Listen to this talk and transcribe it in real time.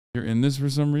They're in this for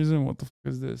some reason. What the fuck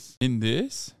is this? In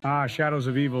this? Shadows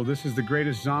of Evil. This is the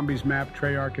greatest zombies map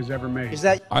Treyarch has ever made. Is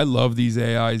that I love these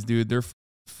AIs, dude. They're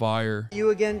fire. you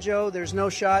again, Joe? There's no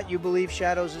shot. You believe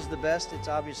Shadows is the best. It's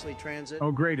obviously Transit.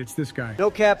 Oh, great. It's this guy. No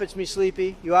cap, it's me,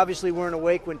 Sleepy. You obviously weren't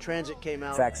awake when Transit came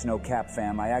out. Facts, no cap,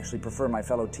 fam. I actually prefer my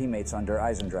fellow teammates under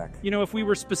Eisendrach. You know, if we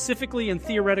were specifically and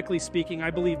theoretically speaking,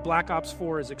 I believe Black Ops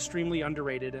 4 is extremely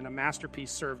underrated and a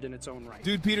masterpiece served in its own right.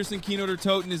 Dude, Peterson, Keynoter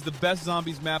Toten is the best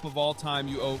zombies map of all time.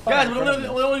 You owe. Guys, we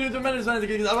only do 2 minutes. I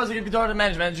was going to guitar to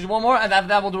management. Just one more, and after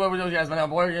that, we'll do what we do, guys. But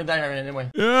we're going to die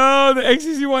anyway. Oh, the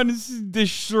XCC one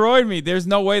destroyed me. There's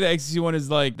no way the XCC one is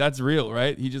like, that's real,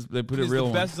 right? They put a real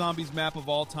one. The best zombies map of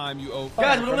all time. You owe.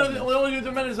 Guys, we only do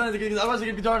 2 minutes. I was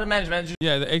going to guitar to management.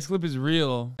 Yeah, the X clip is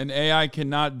real. An AI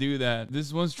cannot do that.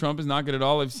 This one's Trump is not good at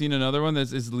all. I've seen another one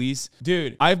that's least.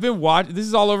 Dude, I've been watching. This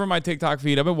is all over my TikTok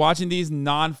feed. I've been watching these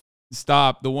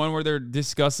non-stop. The one where they're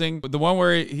discussing, the one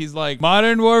where he's like,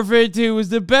 Modern Warfare 2 was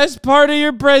the best part of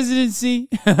your presidency.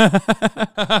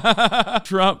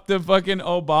 Trump to fucking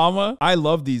Obama. I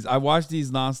love these. I watch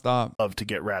these non-stop. Love to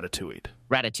get ratatouille'd.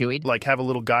 Ratatouille? Like have a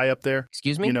little guy up there.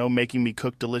 Excuse me? You know, making me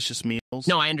cook delicious meals.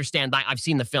 No, I understand. I've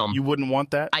seen the film. You wouldn't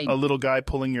want that? A little guy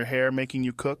pulling your hair, making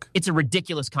you cook? It's a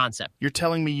ridiculous concept. You're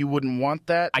telling me you wouldn't want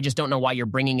that? I just don't know why you're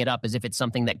bringing it up as if it's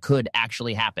something that could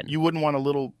actually happen. You wouldn't want a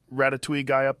little ratatouille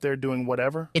guy up there doing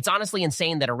whatever? It's honestly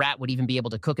insane that a rat would even be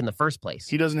able to cook in the first place.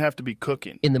 He doesn't have to be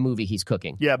cooking. In the movie, he's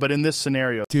cooking. Yeah, but in this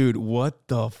scenario... Dude, what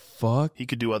the fuck? He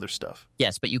could do other stuff.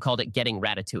 Yes, but you called it getting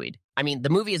ratatouille'd. I mean, the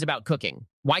movie is about cooking.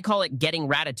 Why call it getting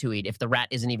ratatouille'd if the rat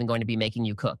isn't even going to be making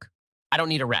you cook? I don't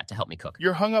need a rat to help me cook.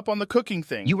 You're hung up on the cooking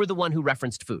thing. You were the one who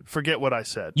referenced food. Forget what I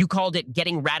said. You called it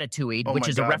getting ratatouille'd, which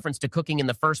is a reference to cooking in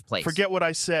the first place. Forget what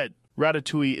I said.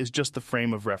 Ratatouille is just the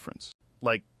frame of reference.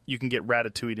 Like, you can get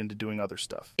ratatouille'd into doing other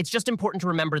stuff. It's just important to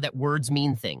remember that words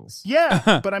mean things.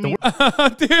 Yeah, but I mean...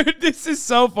 Dude, this is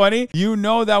so funny. You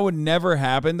know that would never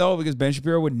happen, though, because Ben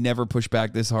Shapiro would never push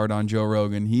back this hard on Joe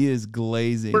Rogan. He is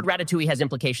glazing. The word ratatouille has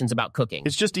implications about cooking.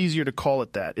 It's just easier to call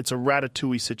it that. It's a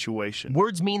ratatouille situation.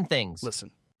 Words mean things.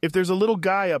 Listen, if there's a little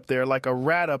guy up there like a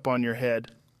rat up on your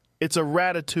head, it's a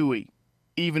ratatouille,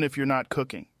 even if you're not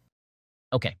cooking.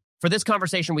 Okay. For this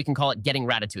conversation, we can call it getting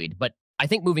ratatouille'd, but I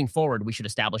think moving forward, we should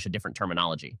establish a different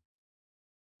terminology.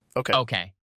 Okay.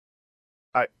 Okay.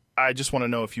 I just want to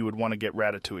know if you would want to get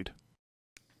ratatouille'd.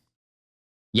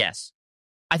 Yes.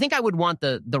 I think I would want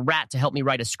the rat to help me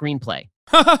write a screenplay.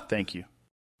 Thank you.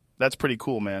 That's pretty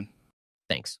cool, man.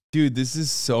 Thanks. Dude, this is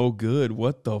so good.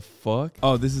 What the fuck?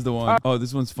 Oh, this is the one. Oh,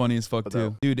 this one's funny as fuck,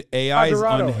 too. Dude, AI is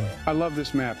I love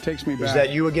this map. Takes me back. Is that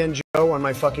you again, Joe, on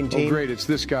my fucking team? Oh, great. It's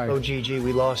this guy. Oh, GG,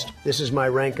 we lost. This is my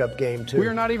rank up game, too. We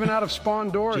are not even out of spawn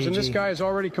doors, and this guy is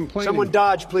already complaining. Someone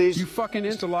dodge, please. You fucking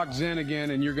insta-lock Zen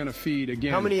again, and you're going to feed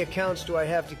again. How many accounts do I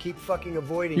have to keep fucking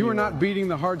avoiding you? You are not beating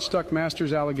the hard-stuck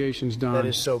Masters allegations, Don. That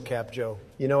is so cap, Joe.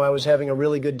 You know, I was having a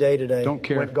really good day today. Don't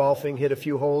care. Went golfing, hit a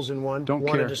few holes in one. Don't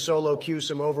Wanted care. to solo queue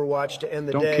some Overwatch to end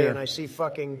the Don't day, care. and I see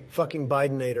fucking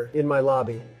Bidenator in my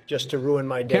lobby just to ruin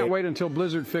my day. Can't wait until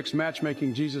Blizzard fixed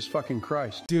matchmaking, Jesus fucking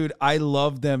Christ. Dude, I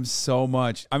love them so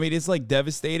much. I mean, it's like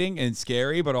devastating and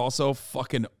scary, but also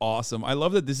fucking awesome. I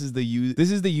love that this is the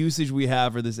usage we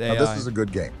have for this AI. Now, this is a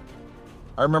good game.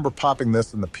 I remember popping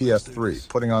this in the PS3,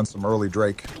 putting on some early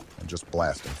Drake, and just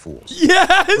blasting fools.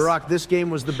 Yes! Barack, this game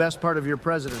was the best part of your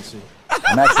presidency.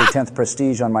 I'm actually 10th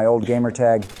prestige on my old gamer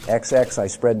tag. XX, I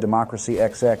spread democracy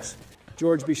XX.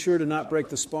 George, be sure to not break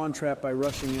the spawn trap by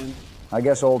rushing in. I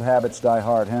guess old habits die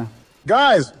hard, huh?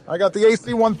 Guys, I got the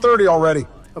AC-130 already.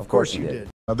 Of course you did.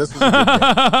 Now, this is a good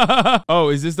game. Oh,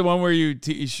 is this the one where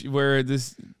where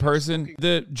this person,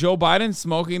 the Joe Biden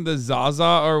smoking the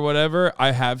Zaza or whatever?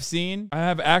 I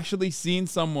have actually seen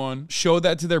someone show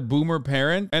that to their boomer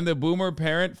parent, and the boomer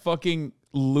parent fucking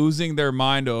losing their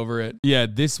mind over it. Yeah,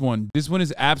 this one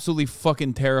is absolutely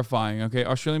fucking terrifying. Okay,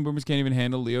 Australian boomers can't even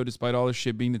handle Leo despite all this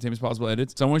shit being the tamest possible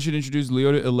edits. Someone should introduce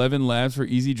Leo to 11 labs for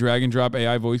easy drag and drop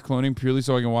AI voice cloning purely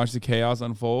so I can watch the chaos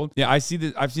unfold. Yeah, I've seen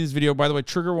this video. By the way,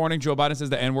 trigger warning, Joe Biden says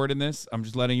the N-word in this. I'm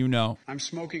just letting you know. I'm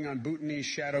smoking on Bhutanese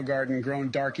Shadow Garden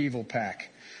grown Dark Evil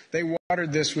pack. They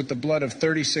watered this with the blood of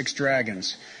 36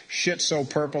 dragons. Shit so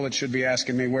purple it should be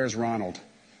asking me, where's Ronald?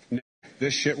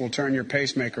 This shit will turn your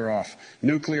pacemaker off.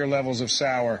 Nuclear levels of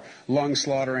sour, lung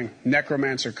slaughtering,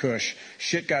 necromancer kush.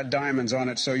 Shit got diamonds on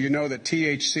it, so you know that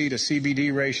THC to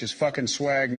CBD ratio is fucking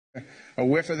swag. A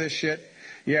whiff of this shit,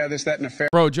 Yeah, this, that, and a fair.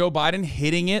 Bro, Joe Biden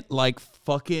hitting it like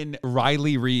fucking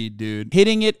Riley Reid, dude.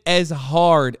 Hitting it as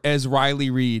hard as Riley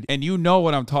Reid. And you know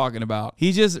what I'm talking about.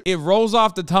 It rolls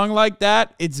off the tongue like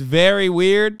that. It's very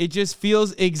weird. It just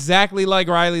feels exactly like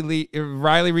Riley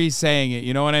Reid saying it.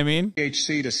 You know what I mean?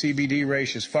 THC to CBD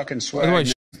ratio is fucking swag. By the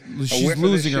way, she's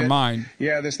losing her mind.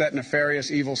 Yeah, this, that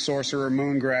nefarious evil sorcerer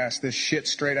Moongrass. This shit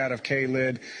straight out of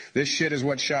K-Lid. This shit is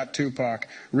what shot Tupac.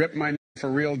 Rip my for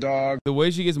real, dog. The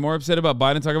way she gets more upset about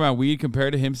Biden talking about weed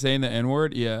compared to him saying the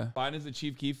N-word, yeah. Biden's a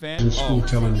Chief Keef fan. In school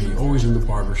telling me, always in the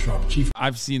barbershop, Chief.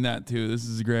 I've seen that too. This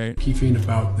is great. Keef ain't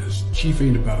about this. Chief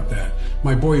ain't about that.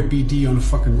 My boy BD on the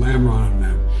fucking lamb on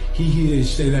them. He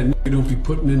say that nigga don't be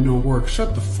putting in no work.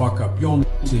 Shut the fuck up. Y'all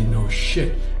ain't no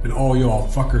shit. And all y'all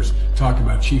fuckers talking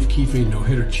about Chief Keef ain't no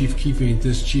hitter. Chief Keef ain't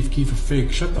this. Chief Keef a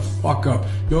fake. Shut the fuck up.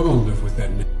 Y'all gonna live with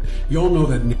that nigga. Y'all know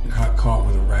that Nick got caught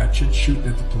with a ratchet shooting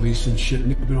at the police and shit.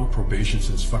 Nick been on probation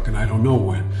since fucking I don't know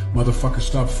when. Motherfucker,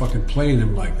 stop fucking playing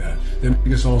him like that. Them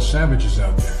niggas all savages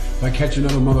out there. If I catch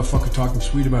another motherfucker talking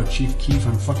sweet about Chief Keef,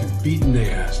 I'm fucking beating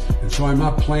their ass. And so I'm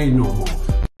not playing no more.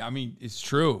 I mean, it's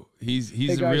true. He's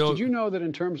hey guys, real. Did you know that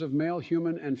in terms of male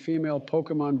human and female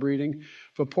Pokemon breeding,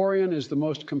 Vaporeon is the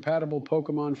most compatible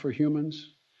Pokemon for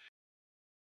humans?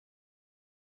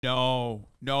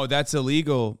 No, that's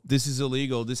illegal. This is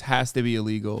illegal. This has to be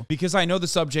illegal. Because I know the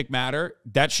subject matter.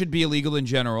 That should be illegal in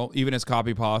general, even as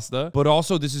copy pasta. But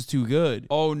also, this is too good.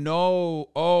 Oh,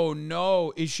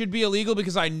 no. It should be illegal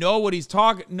because I know what he's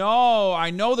talking. No,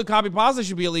 I know the copy pasta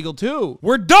should be illegal too.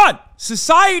 We're done.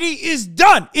 Society is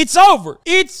done. It's over.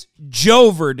 It's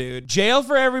Jover, dude. Jail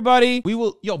for everybody.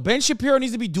 Ben Shapiro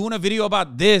needs to be doing a video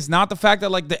about this, not the fact that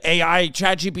like the AI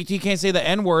ChatGPT can't say the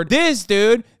N-word. This,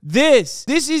 dude, this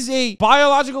is a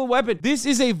biological weapon. This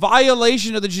is a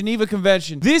violation of the Geneva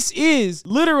Convention. This is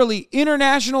literally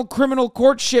international criminal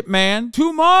courtship, man.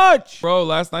 Too much. Bro,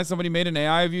 last night somebody made an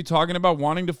AI of you talking about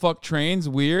wanting to fuck trains.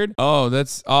 Weird. Oh,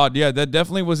 that's odd. Yeah, that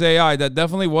definitely was AI. That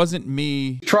definitely wasn't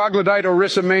me. Troglodyte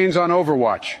Orissa Mains on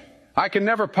Overwatch. I can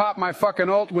never pop my fucking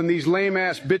ult when these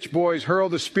lame-ass bitch boys hurl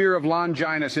the spear of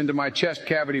Longinus into my chest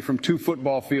cavity from 2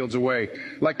 football fields away.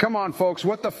 Like, come on, folks,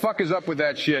 what the fuck is up with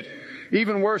that shit?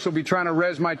 Even worse will be trying to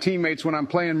res my teammates when I'm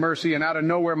playing Mercy and out of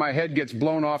nowhere my head gets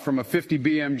blown off from a 50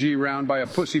 BMG round by a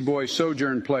pussy boy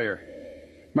Sojourn player.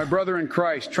 My brother in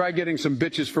Christ, try getting some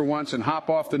bitches for once and hop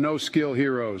off the no-skill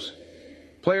heroes.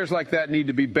 Players like that need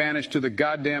to be banished to the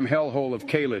goddamn hellhole of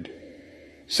Kaled.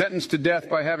 Sentenced to death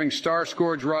by having Star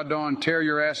Scourge Radon tear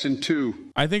your ass in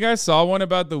 2. I think I saw one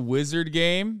about the Wizard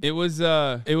game. It was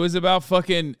about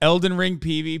fucking Elden Ring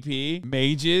PvP,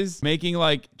 mages making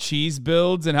like cheese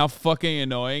builds and how fucking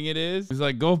annoying it is. It's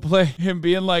like go play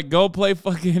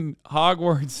fucking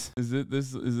Hogwarts. Is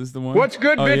this the one? What's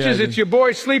good, bitches? Yeah, it's your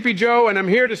boy Sleepy Joe, and I'm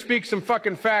here to speak some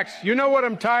fucking facts. You know what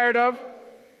I'm tired of?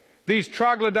 These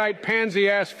troglodyte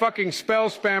pansy-ass fucking spell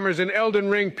spammers in Elden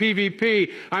Ring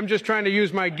PvP. I'm just trying to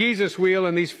use my Jesus wheel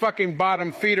and these fucking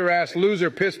bottom feeder-ass loser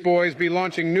piss boys be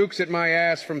launching nukes at my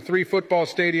ass from 3 football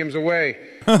stadiums away.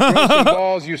 Throw some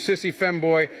balls, you sissy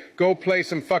femboy. Go play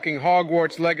some fucking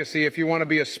Hogwarts Legacy if you want to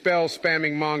be a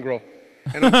spell-spamming mongrel.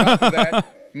 And on top of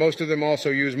that, most of them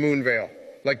also use Moonveil.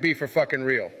 Like, be for fucking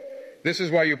real. This is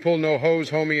why you pull no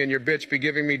hose, homie, and your bitch be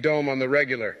giving me dome on the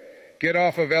regular. Get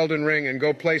off of Elden Ring and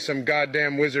go play some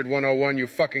goddamn Wizard 101, you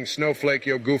fucking snowflake,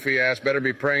 yo goofy ass. Better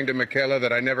be praying to Michaela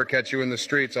that I never catch you in the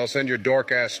streets. I'll send your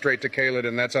dork ass straight to Kaled,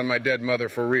 and that's on my dead mother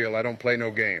for real. I don't play no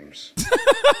games.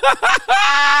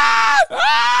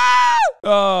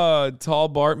 Tall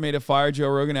Bart made a fire Joe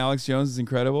Rogan. Alex Jones is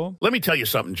incredible. Let me tell you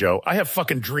something, Joe. I have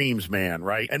fucking dreams, man,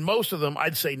 right? And most of them,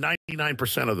 I'd say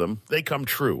 99% of them, they come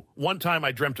true. One time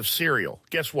I dreamt of cereal.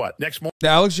 Guess what? Next morning. The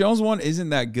Alex Jones one isn't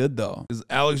that good, though. Because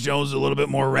Alex Jones is a little bit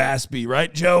more raspy,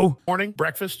 right, Joe? Morning,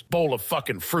 breakfast, bowl of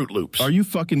fucking Fruit Loops. Are you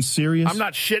fucking serious? I'm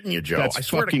not shitting you, Joe. That's I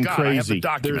swear to fucking God, crazy. I have the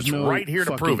documents right here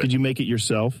to prove it. Did you make it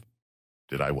yourself?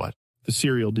 Did I what? The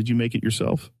cereal, did you make it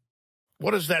yourself?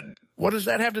 What does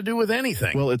that have to do with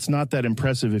anything? Well, it's not that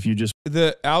impressive if you just...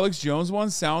 The Alex Jones one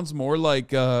sounds more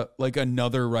like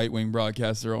another right-wing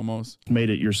broadcaster almost. Made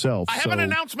it yourself. I have an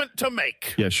announcement to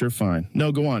make. Yeah, sure, fine.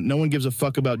 No, go on. No one gives a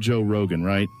fuck about Joe Rogan,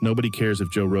 right? Nobody cares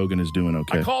if Joe Rogan is doing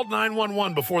okay. I called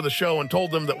 911 before the show and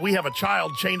told them that we have a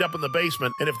child chained up in the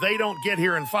basement, and if they don't get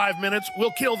here in 5 minutes,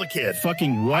 we'll kill the kid.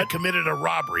 Fucking what? I committed a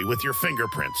robbery with your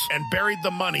fingerprints and buried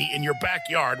the money in your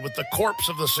backyard with the corpse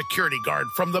of the security guard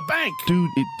from the bank. Dude,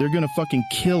 they're gonna fucking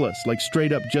kill us, like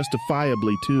straight up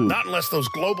justifiably, too. Not unless those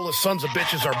globalist sons of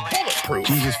bitches are bulletproof.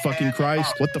 Jesus fucking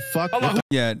Christ. What the fuck?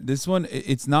 Yeah, this one,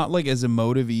 it's not like as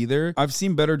emotive either. I've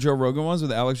seen better Joe Rogan ones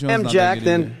with Alex Jones. I'm Jack,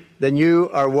 then you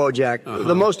are Wojak.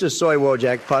 The mostest soy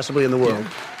Wojak possibly in the world.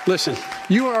 Yeah. Listen,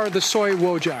 you are the soy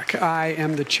Wojak. I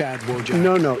am the Chad Wojak.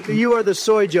 No. You are the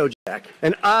soy Joe Jack,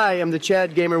 and I am the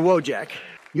Chad Gamer Wojak.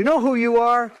 You know who you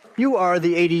are? You are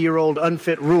the 80-year-old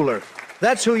unfit ruler.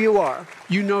 That's who you are.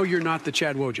 You know you're not the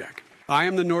Chad Wojak. I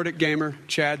am the Nordic Gamer,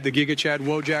 Chad, the Giga Chad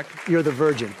Wojak. You're the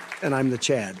virgin, and I'm the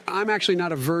Chad. I'm actually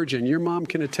not a virgin. Your mom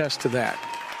can attest to that.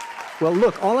 Well,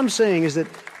 look, all I'm saying is that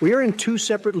we are in two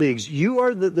separate leagues. You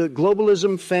are the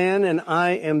globalism fan, and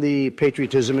I am the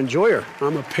patriotism enjoyer.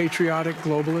 I'm a patriotic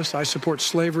globalist. I support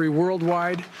slavery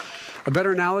worldwide. A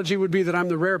better analogy would be that I'm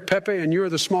the rare Pepe and you're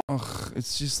the small. Ugh,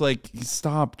 it's just like,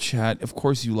 stop, chat. Of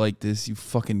course you like this, you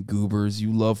fucking goobers.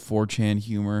 You love 4chan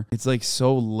humor. It's like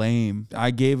so lame.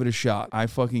 I gave it a shot. I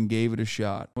fucking gave it a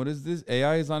shot. What is this?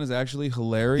 AI is on is actually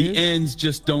hilarious. The ends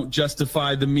just don't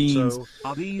justify the means. So,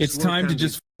 it's time to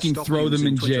just throw them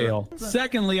in jail.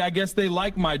 Secondly, I guess they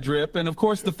like my drip, and of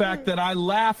course the fact that I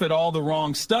laugh at all the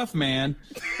wrong stuff, man,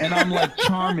 and I'm like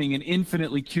charming and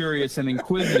infinitely curious and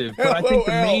inquisitive. But I think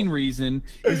the main reason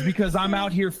is because I'm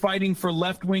out here fighting for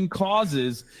left-wing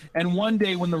causes, and one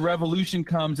day when the revolution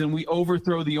comes and we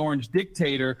overthrow the orange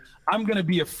dictator, I'm gonna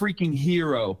be a freaking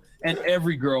hero, and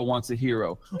every girl wants a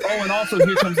hero. Oh, and also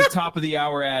here comes the top of the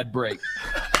hour ad break.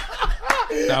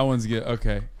 That one's good.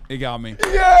 Okay. It got me.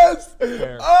 Yes!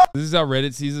 Oh. This is how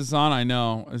Reddit sees us on. I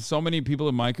know. So many people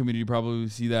in my community probably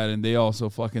see that, and they also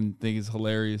fucking think it's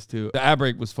hilarious, too. The ad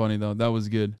break was funny, though. That was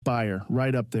good. Fire,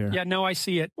 right up there. Yeah, no, I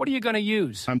see it. What are you going to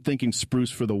use? I'm thinking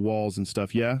spruce for the walls and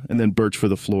stuff, yeah? And then birch for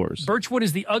the floors. Birchwood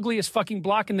is the ugliest fucking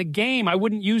block in the game. I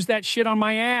wouldn't use that shit on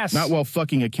my ass. Not while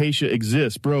fucking acacia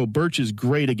exists. Bro, birch is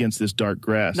great against this dark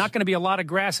grass. Not going to be a lot of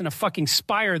grass in a fucking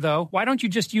spire, though. Why don't you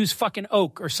just use fucking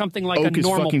oak or something like oak a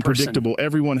normal is fucking person? Predictable.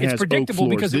 Everyone has predictable oak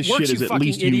floors. Because this it works, shit is you at fucking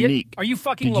least idiot. unique. Are you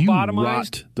fucking Did lobotomized? You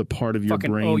rot the part of your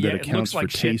fucking, brain oh, yeah, that accounts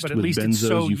like for shit, taste but at with least benzos, it's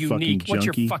so you unique. fucking What's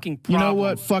junkie? your fucking problem? You know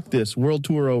what? Fuck this. World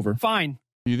tour over. Fine.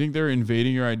 You think they're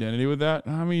invading your identity with that?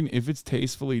 I mean, if it's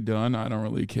tastefully done, I don't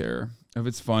really care. If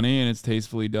it's funny and it's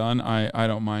tastefully done, I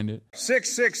don't mind it.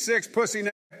 666 pussy.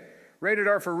 Rated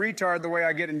R for retard the way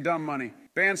I get in dumb money.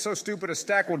 Band so stupid a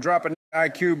stack will drop an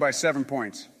IQ by 7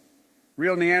 points.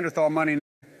 Real Neanderthal money.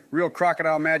 Real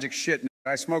crocodile magic shit.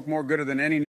 I smoke more gooder than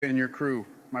any in your crew.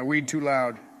 My weed too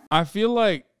loud. I feel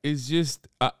like it's just,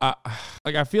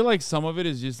 I feel like some of it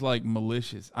is just like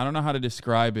malicious. I don't know how to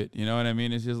describe it. You know what I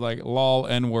mean? It's just like lol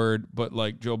N-word, but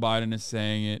like Joe Biden is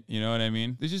saying it. You know what I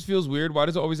mean? This just feels weird. Why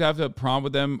does it always have to prompt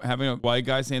with them having a white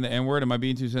guy saying the N-word? Am I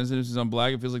being too sensitive since I'm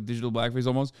black? It feels like digital blackface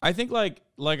almost. I think like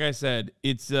I said,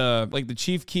 it's like the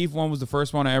Chief Keef one was the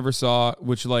first one I ever saw,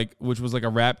 which was like a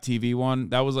rap TV one.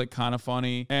 That was like kind of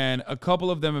funny. And a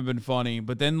couple of them have been funny,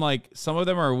 but then like some of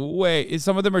them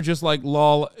are just like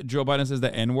lol, Joe Biden says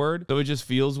the N-word. So it just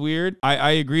feels weird.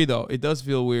 I agree though. It does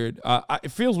feel weird.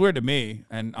 It feels weird to me,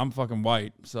 and I'm fucking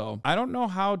white. So I don't know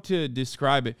how to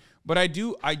describe it. But I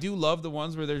do love the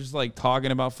ones where they're just like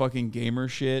talking about fucking gamer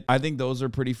shit. I think those are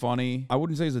pretty funny. I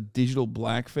wouldn't say it's a digital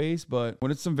blackface, but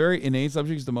when it's some very inane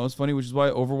subjects, the most funny, which is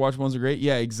why Overwatch ones are great.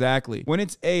 Yeah, exactly. When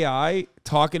it's AI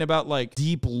talking about like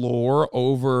deep lore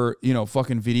over, you know,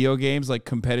 fucking video games, like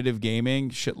competitive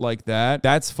gaming, shit like that,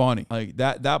 that's funny. Like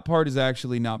that part is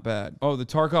actually not bad. Oh, the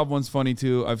Tarkov one's funny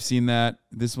too. I've seen that.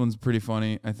 This one's pretty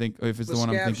funny. I think if it's the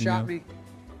one I'm thinking of.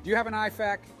 Do you have an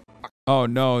IFAC? Oh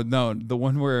no, the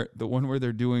one where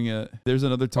they're doing it. There's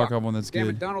another Tarkov one that's Damn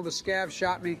good. it, Donald the Scav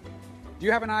shot me. Do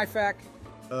you have an IFAC?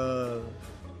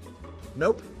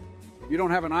 Nope. You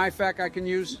don't have an IFAC I can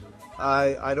use?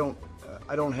 I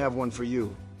don't have one for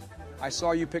you. I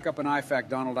saw you pick up an IFAC,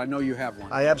 Donald. I know you have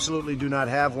one. I absolutely do not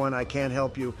have one. I can't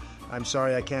help you. I'm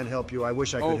sorry I can't help you. I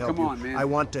wish I could help you. Oh, come on, man. I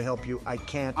want to help you. I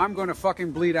can't. I'm going to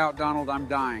fucking bleed out, Donald. I'm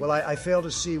dying. Well, I fail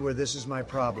to see where this is my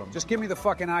problem. Just give me the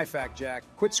fucking IFAC, Jack.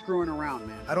 Quit screwing around,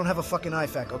 man. I don't have a fucking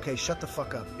IFAC. Okay, shut the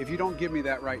fuck up. If you don't give me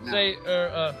that right now. Say,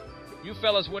 you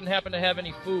fellas wouldn't happen to have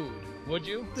any food, would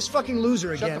you? This fucking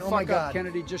loser again. Shut the oh my fuck God. up,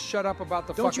 Kennedy. Just shut up about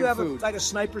the Don't fucking you have food. like a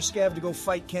sniper scav to go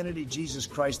fight Kennedy? Jesus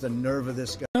Christ, the nerve of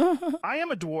this guy. I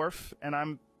am a dwarf, and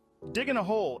I'm digging a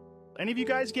hole. Any of you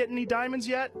guys get any diamonds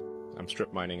yet? I'm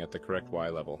strip mining at the correct Y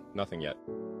level. Nothing yet.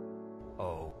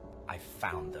 Oh, I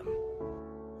found them.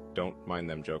 Don't mine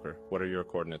them, Joker. What are your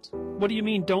coordinates? What do you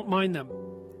mean, don't mind them?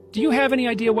 Do you have any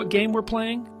idea what game we're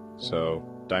playing? So,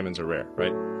 diamonds are rare,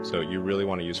 right? So you really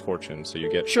want to use fortune, so you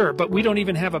get... Sure, but we don't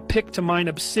even have a pick to mine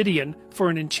obsidian for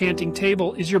an enchanting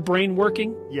table. Is your brain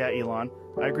working? Yeah, Elon.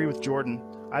 I agree with Jordan.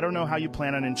 I don't know how you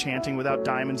plan on enchanting without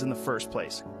diamonds in the first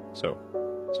place. So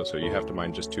you have to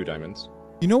mine just 2 diamonds.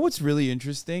 You know what's really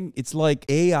interesting? It's like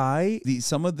AI,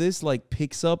 some of this like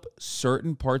picks up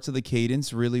certain parts of the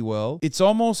cadence really well. It's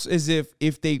almost as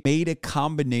if they made a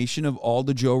combination of all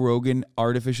the Joe Rogan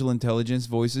artificial intelligence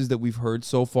voices that we've heard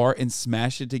so far and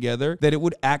smashed it together, that it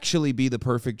would actually be the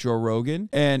perfect Joe Rogan.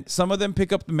 And some of them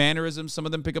pick up the mannerisms, some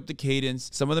of them pick up the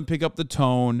cadence, some of them pick up the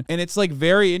tone. And it's like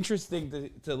very interesting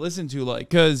to listen to, like,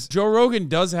 because Joe Rogan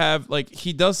does have, like,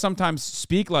 he does sometimes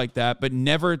speak like that, but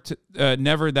never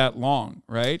that long.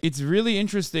 Right? It's really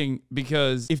interesting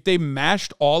because if they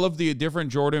mashed all of the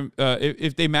different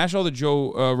if they mashed all the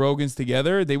Joe Rogans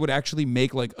together, they would actually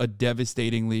make like a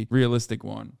devastatingly realistic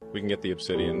one. We can get the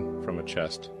obsidian from a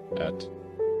chest at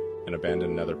an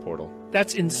abandoned nether portal.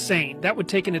 That's insane. That would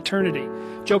take an eternity.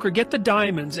 Joker, get the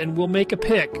diamonds and we'll make a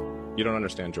pick. You don't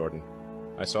understand, Jordan.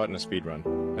 I saw it in a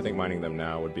speedrun. I think mining them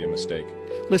now would be a mistake.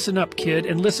 Listen up, kid,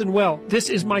 and listen well. This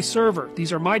is my server.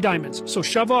 These are my diamonds, so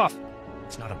shove off.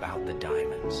 It's not about the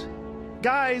diamonds.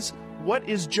 Guys, what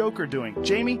is Joker doing?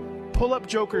 Jamie, pull up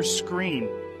Joker's screen.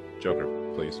 Joker,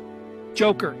 please.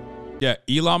 Joker. Yeah,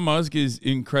 Elon Musk is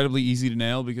incredibly easy to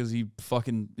nail because he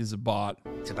fucking is a bot.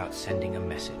 It's about sending a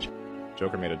message.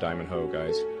 Joker made a diamond hoe,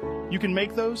 guys. You can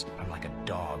make those? I'm like a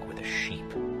dog with a sheep.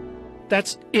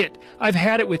 That's it. I've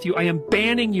had it with you. I am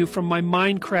banning you from my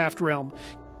Minecraft realm.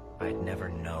 I'd never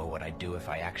know what I'd do if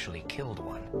I actually killed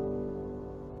one.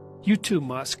 You too,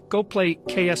 Musk. Go play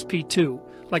KSP2,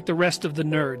 like the rest of the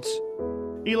nerds.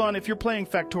 Elon, if you're playing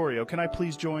Factorio, can I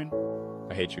please join?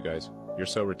 I hate you guys. You're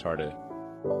so retarded.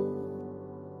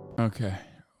 Okay,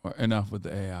 well, enough with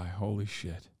the AI. Holy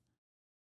shit.